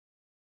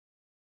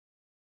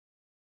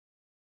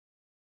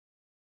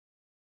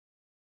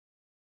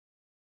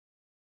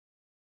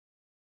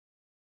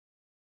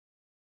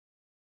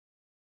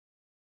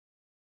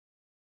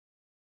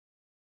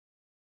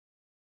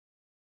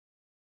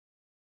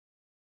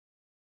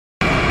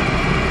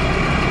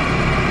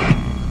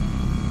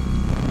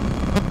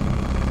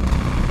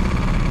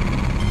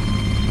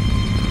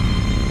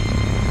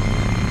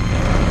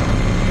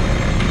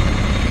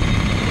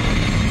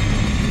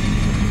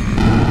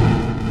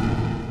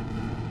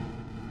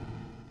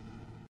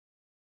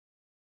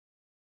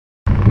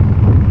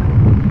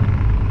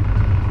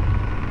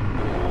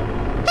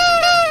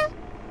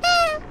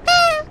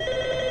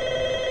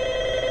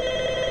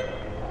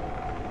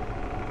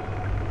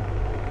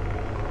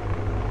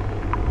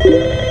Hey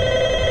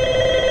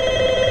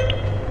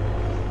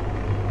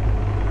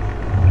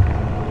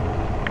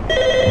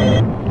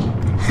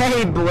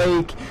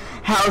Blake,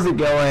 how's it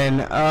going?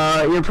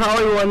 You're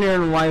probably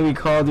wondering why we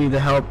called you to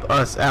help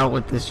us out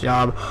with this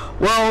job.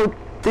 Well,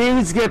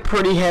 things get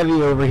pretty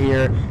heavy over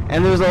here,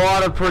 and there's a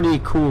lot of pretty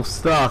cool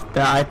stuff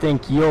that I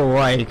think you'll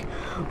like.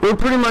 We're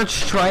pretty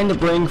much trying to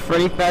bring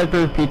Freddy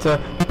Fazbear's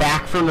Pizza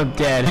back from the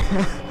dead.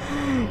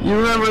 You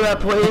remember that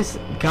place?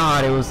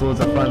 God, it was loads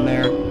of fun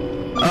there.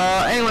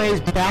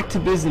 Anyways, back to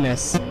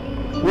business.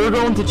 We're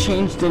going to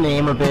change the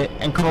name a bit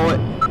and call it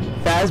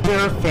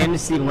Fazbear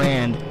Fantasy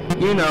Land.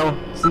 You know,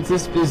 since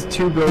this is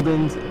 2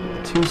 buildings,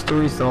 2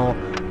 stories tall,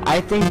 I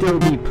think there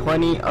will be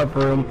plenty of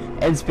room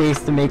and space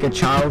to make a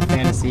child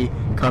fantasy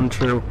come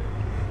true.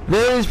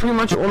 There is pretty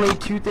much only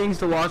 2 things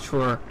to watch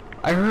for.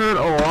 I heard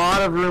a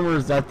lot of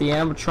rumors that the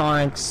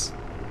animatronics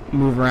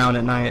move around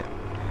at night.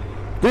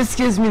 This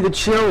gives me the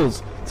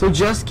chills, so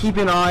just keep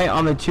an eye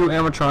on the 2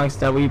 animatronics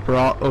that we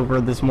brought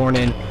over this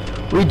morning.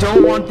 We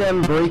don't want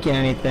them breaking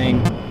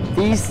anything.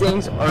 These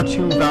things are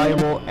too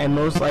valuable and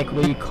most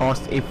likely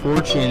cost a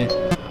fortune.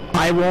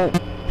 I won't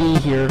be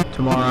here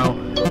tomorrow,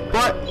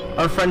 but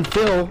our friend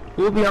Phil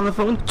will be on the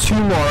phone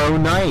tomorrow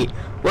night.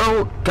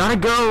 Well, gotta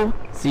go.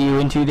 See you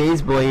in 2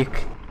 days,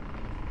 Blake.